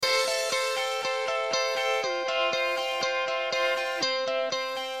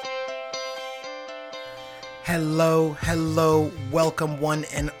Hello, welcome one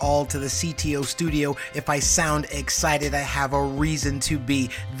and all to the CTO studio. If I sound excited, I have a reason to be.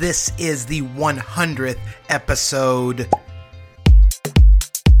 This is the 100th episode.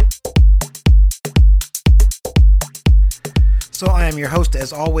 So I am your host,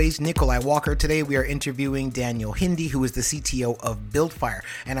 as always, Nikolai Walker. Today we are interviewing Daniel Hindi, who is the CTO of BuildFire.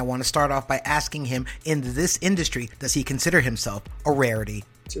 And I want to start off by asking him, in this industry, does he consider himself a rarity?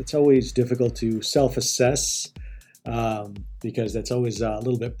 It's always difficult to self-assess because that's always a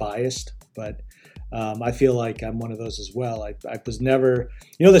little bit biased. But I feel like I'm one of those as well. I was never,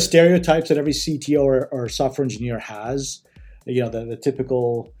 the stereotypes that every CTO or software engineer has, the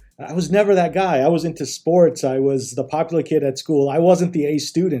typical... I was never that guy. I was into sports. I was the popular kid at school. I wasn't the A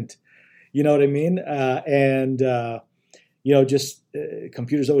student. You know what I mean?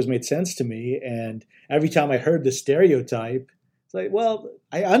 Computers always made sense to me. And every time I heard the stereotype, it's like, well,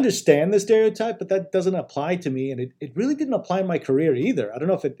 I understand the stereotype, but that doesn't apply to me. And it really didn't apply in my career either. I don't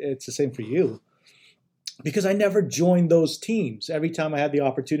know if it's the same for you. Because I never joined those teams. Every time I had the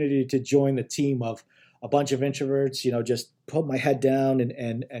opportunity to join the team of a bunch of introverts, just put my head down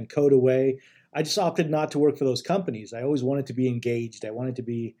and code away, I just opted not to work for those companies. I always wanted to be engaged. I wanted to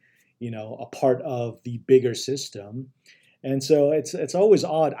be, a part of the bigger system. And so it's always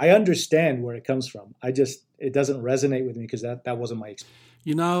odd. I understand where it comes from. It doesn't resonate with me because that wasn't my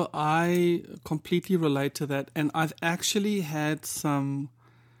experience. I completely relate to that. And I've actually had some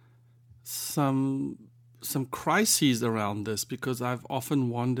crises around this because I've often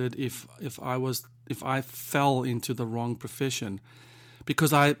wondered if I fell into the wrong profession,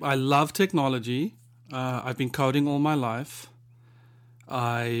 because I love technology. I've been coding all my life.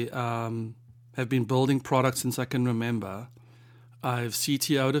 I have been building products since I can remember. I've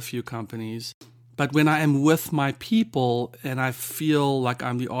CTO'd a few companies. But when I am with my people and I feel like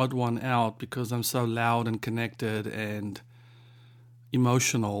I'm the odd one out because I'm so loud and connected and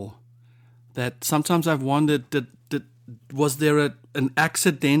emotional, that sometimes I've wondered, was there an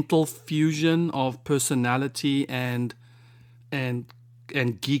accidental fusion of personality and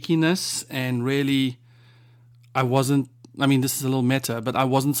geekiness, and really this is a little meta, but I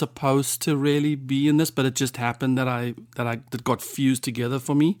wasn't supposed to really be in this, but it just happened that got fused together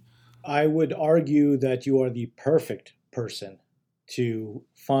for me? I would argue that you are the perfect person to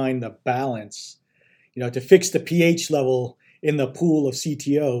find the balance, to fix the pH level in the pool of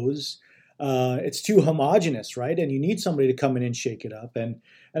CTOs. It's too homogenous, right? And you need somebody to come in and shake it up. And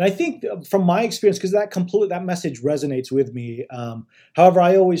I think from my experience, because that message resonates with me. However,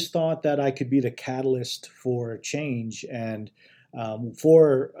 I always thought that I could be the catalyst for change and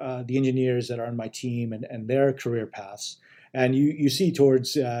for the engineers that are on my team and their career paths. And you see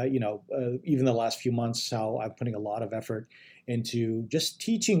towards, even the last few months, how I'm putting a lot of effort into just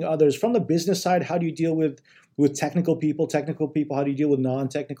teaching others from the business side, how do you deal with technical people, how do you deal with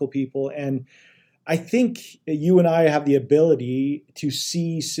non-technical people? And I think you and I have the ability to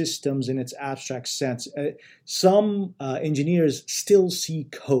see systems in its abstract sense. Some engineers still see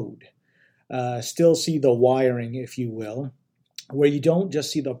code, still see the wiring, if you will, where you don't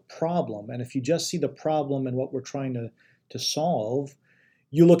just see the problem. And if you just see the problem and what we're trying to solve,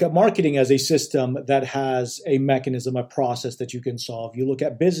 you look at marketing as a system that has a mechanism, a process that you can solve. You look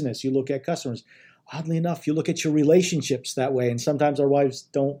at business, you look at customers. Oddly enough, you look at your relationships that way, and sometimes our wives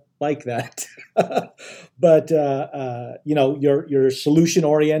don't like that. But you're solution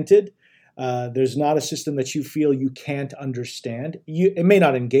oriented. There's not a system that you feel you can't understand. It may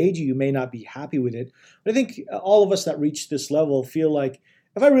not engage you. You may not be happy with it. But I think all of us that reach this level feel like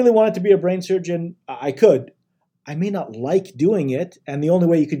if I really wanted to be a brain surgeon, I could. I may not like doing it, and the only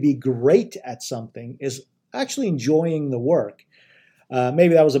way you could be great at something is actually enjoying the work.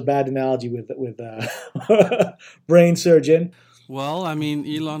 Maybe that was a bad analogy with brain surgeon. Well,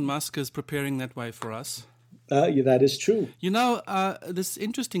 Elon Musk is preparing that way for us. That is true. This is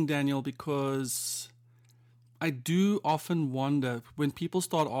interesting, Daniel, because I do often wonder when people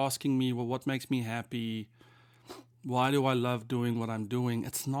start asking me, well, what makes me happy? Why do I love doing what I'm doing?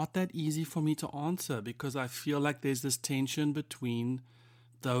 It's not that easy for me to answer because I feel like there's this tension between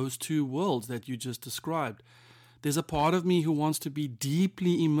those two worlds that you just described. There's a part of me who wants to be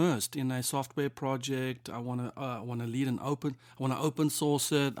deeply immersed in a software project. I want to lead I want to open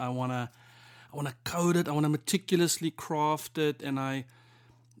source it. I want to code it. I want to meticulously craft it. But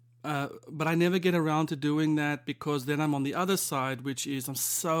I never get around to doing that because then I'm on the other side, which is I'm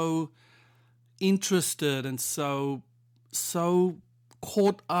so interested and so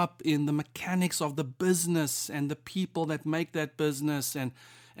caught up in the mechanics of the business and the people that make that business and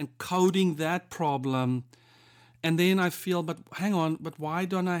coding that problem. And then I feel, but hang on, but why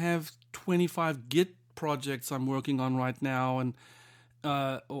don't I have 25 Git projects I'm working on right now, and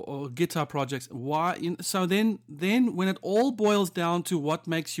or guitar projects. Why? So then when it all boils down to what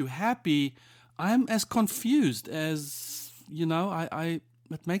makes you happy, I'm as confused as I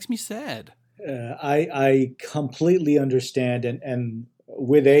it makes me sad. I completely understand, and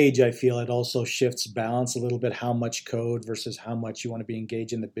with age, I feel it also shifts balance a little bit. How much code versus how much you want to be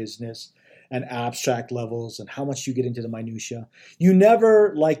engaged in the business and abstract levels, and how much you get into the minutia. You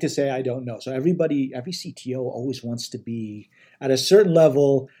never like to say I don't know. So every CTO always wants to be at a certain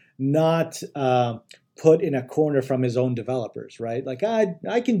level, not put in a corner from his own developers, right? Like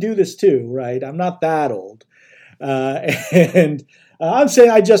I can do this too, right? I'm not that old. And I'm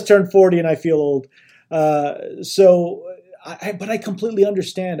saying I just turned 40 and I feel old. But I completely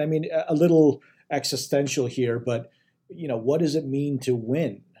understand. I mean, a little existential here, but what does it mean to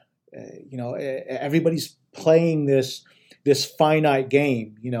win? Everybody's playing this finite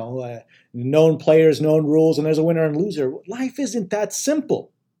game. Known players, known rules, and there's a winner and loser. Life isn't that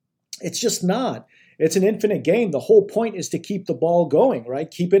simple. It's just not. It's an infinite game. The whole point is to keep the ball going,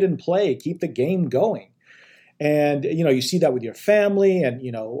 right? Keep it in play. Keep the game going. And, you see that with your family and,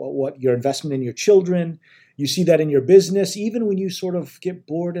 what your investment in your children. You see that in your business. Even when you sort of get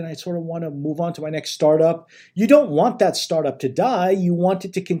bored and I sort of want to move on to my next startup, you don't want that startup to die. You want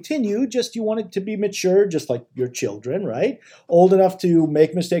it to continue. You want it to be mature, just like your children, right? Old enough to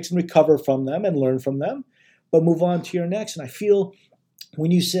make mistakes and recover from them and learn from them, but move on to your next. And I feel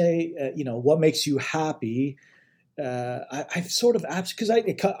when you say, what makes you happy, I sort of because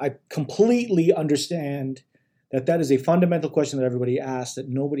I completely understand that is a fundamental question that everybody asks that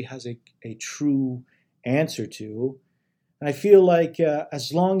nobody has a true answer to. And I feel like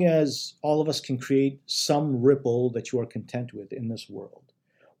as long as all of us can create some ripple that you are content with in this world,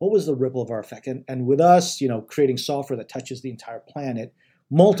 what was the ripple of our effect? And with us, creating software that touches the entire planet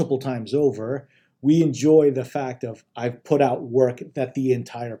multiple times over, we enjoy the fact of I've put out work that the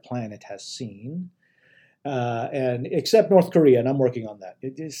entire planet has seen, and except North Korea, and I'm working on that.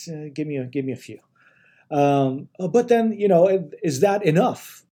 Just give me a few. But then, is that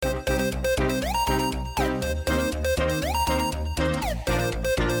enough?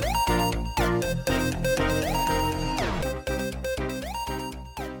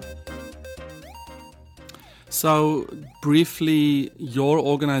 So briefly, your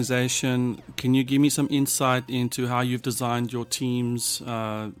organization, can you give me some insight into how you've designed your teams?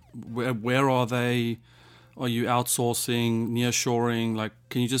 Where are they? Are you outsourcing, nearshoring? Like,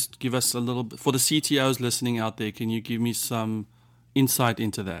 can you just give us a little bit, for the CTOs listening out there, can you give me some insight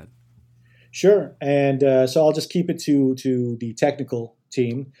into that? Sure. And so I'll just keep it to the technical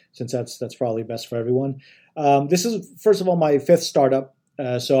team, since that's probably best for everyone. This is, first of all, my fifth startup.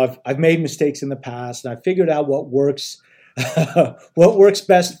 So I've made mistakes in the past, and I figured out what works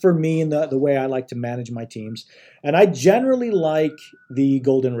best for me and the way I like to manage my teams. And I generally like the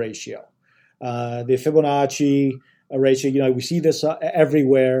golden ratio, the Fibonacci ratio. We see this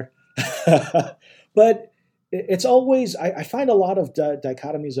everywhere, but it's always I find a lot of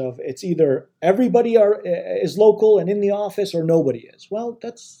dichotomies of it's either everybody is local and in the office or nobody is. Well,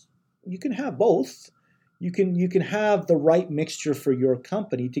 you can have both. You can have the right mixture for your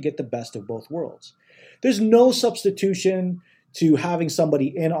company to get the best of both worlds. There's no substitution to having somebody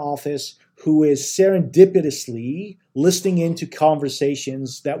in office who is serendipitously listening into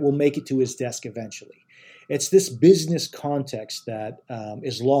conversations that will make it to his desk eventually. It's this business context that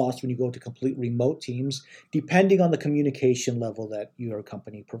is lost when you go to complete remote teams, depending on the communication level that your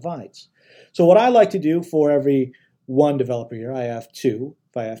company provides. So what I like to do for every one developer here, I have two.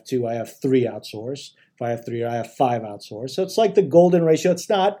 If I have two, I have three outsourced. If I have three, I have five outsourced. So it's like the golden ratio. It's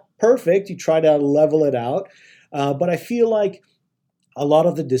not perfect. You try to level it out. But I feel like a lot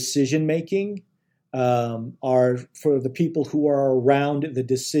of the decision-making are for the people who are around the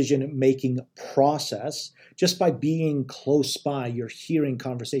decision-making process. Just by being close by, you're hearing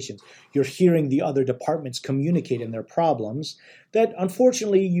conversations. You're hearing the other departments communicate in their problems that,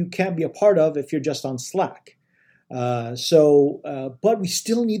 unfortunately, you can't be a part of if you're just on Slack. But we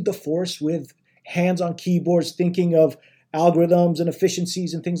still need the force with hands on keyboards, thinking of algorithms and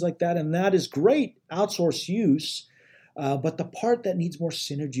efficiencies and things like that. And that is great outsource use. But the part that needs more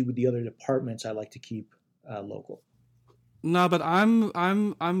synergy with the other departments, I like to keep local. No, but I'm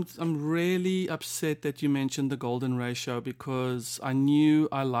really upset that you mentioned the golden ratio, because I knew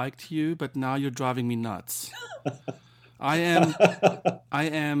I liked you, but now you're driving me nuts. I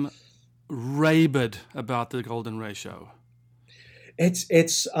am rabid about the golden ratio.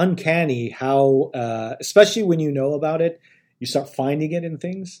 It's uncanny how, especially when you know about it, you start finding it in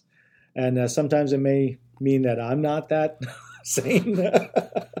things, and sometimes it may mean that I'm not that sane.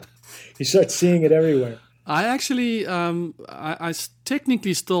 You start seeing it everywhere. I actually,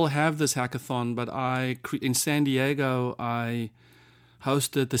 technically still have this hackathon, but in San Diego, I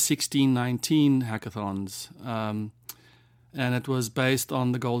hosted the 1619 hackathons, and it was based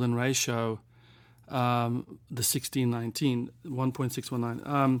on the golden ratio, the 1619,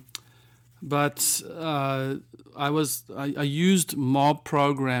 1.619. But I used mob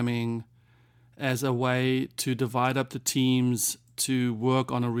programming as a way to divide up the teams to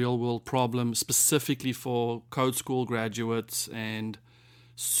work on a real-world problem specifically for code school graduates and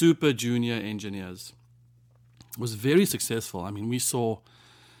super junior engineers. It was very successful. I mean, we saw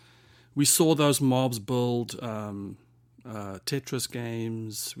those mobs build Tetris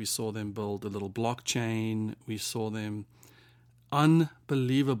games. We saw them build a little blockchain. We saw them.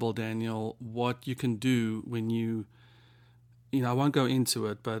 Unbelievable, Daniel, what you can do when you I won't go into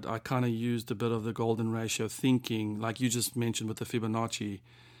it, but I kind of used a bit of the golden ratio thinking, like you just mentioned with the Fibonacci,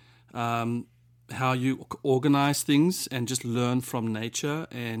 how you organize things and just learn from nature.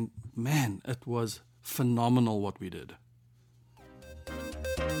 And man, it was phenomenal what we did.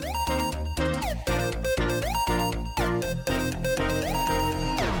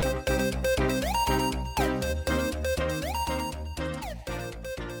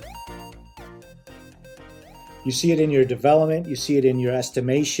 You see it in your development. You see it in your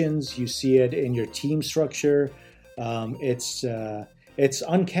estimations. You see it in your team structure. It's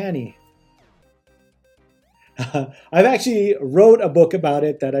uncanny. I've actually wrote a book about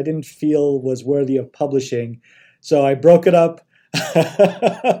it that I didn't feel was worthy of publishing, so I broke it up.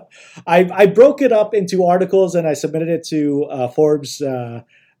 I broke it up into articles and I submitted it to Forbes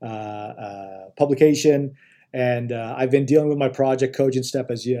publication. And I've been dealing with my project Cogent Step,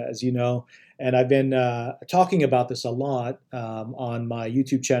 as you know. And I've been talking about this a lot on my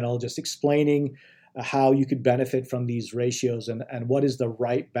YouTube channel, just explaining how you could benefit from these ratios and what is the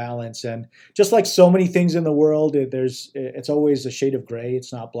right balance. And just like so many things in the world, it's always a shade of gray.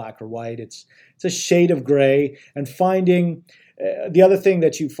 It's not black or white. It's a shade of gray. And finding the other thing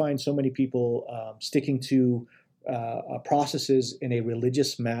that you find so many people sticking to processes in a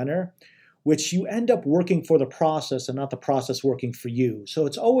religious manner, which you end up working for the process and not the process working for you. So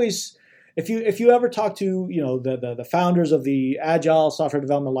it's always, if you ever talk to the founders of the agile software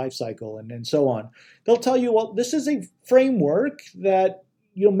development lifecycle and so on, they'll tell you, well, this is a framework that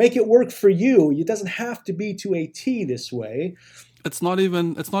make it work for you. It doesn't have to be to a T this way. It's not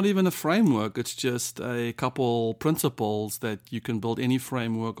even a framework. It's just a couple principles that you can build any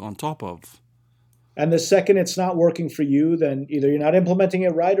framework on top of. And the second it's not working for you, then either you're not implementing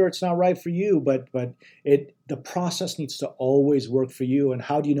it right or it's not right for you. But the process needs to always work for you. And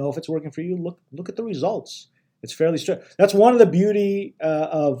how do you know if it's working for you? Look at the results. It's fairly straight. That's one of the beauty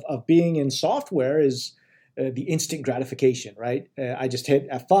of being in software is the instant gratification, right? I just hit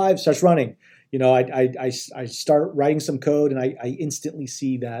F5, starts running. I start writing some code and I instantly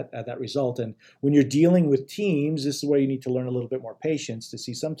see that result. And when you're dealing with teams, this is where you need to learn a little bit more patience to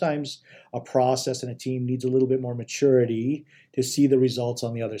see sometimes a process and a team needs a little bit more maturity to see the results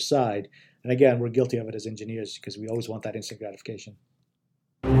on the other side. And again, we're guilty of it as engineers because we always want that instant gratification.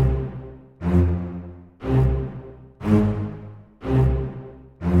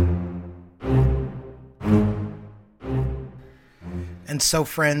 And so,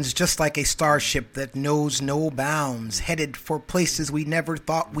 friends, just like a starship that knows no bounds, headed for places we never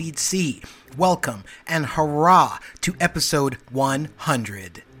thought we'd see, welcome and hurrah to episode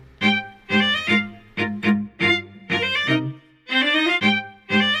 100.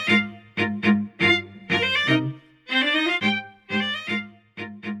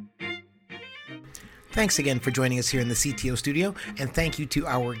 Thanks again for joining us here in the CTO studio, and thank you to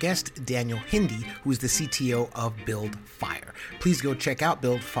our guest, Daniel Hindi, who is the CTO of BuildFire. Please go check out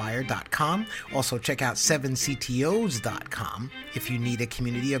buildfire.com. Also check out 7ctos.com if you need a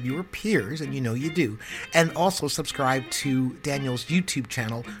community of your peers, and you know you do. And also subscribe to Daniel's YouTube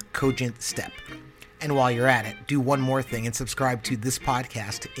channel, Cogent Step. And while you're at it, do one more thing and subscribe to this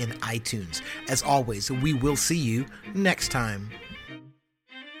podcast in iTunes. As always, we will see you next time.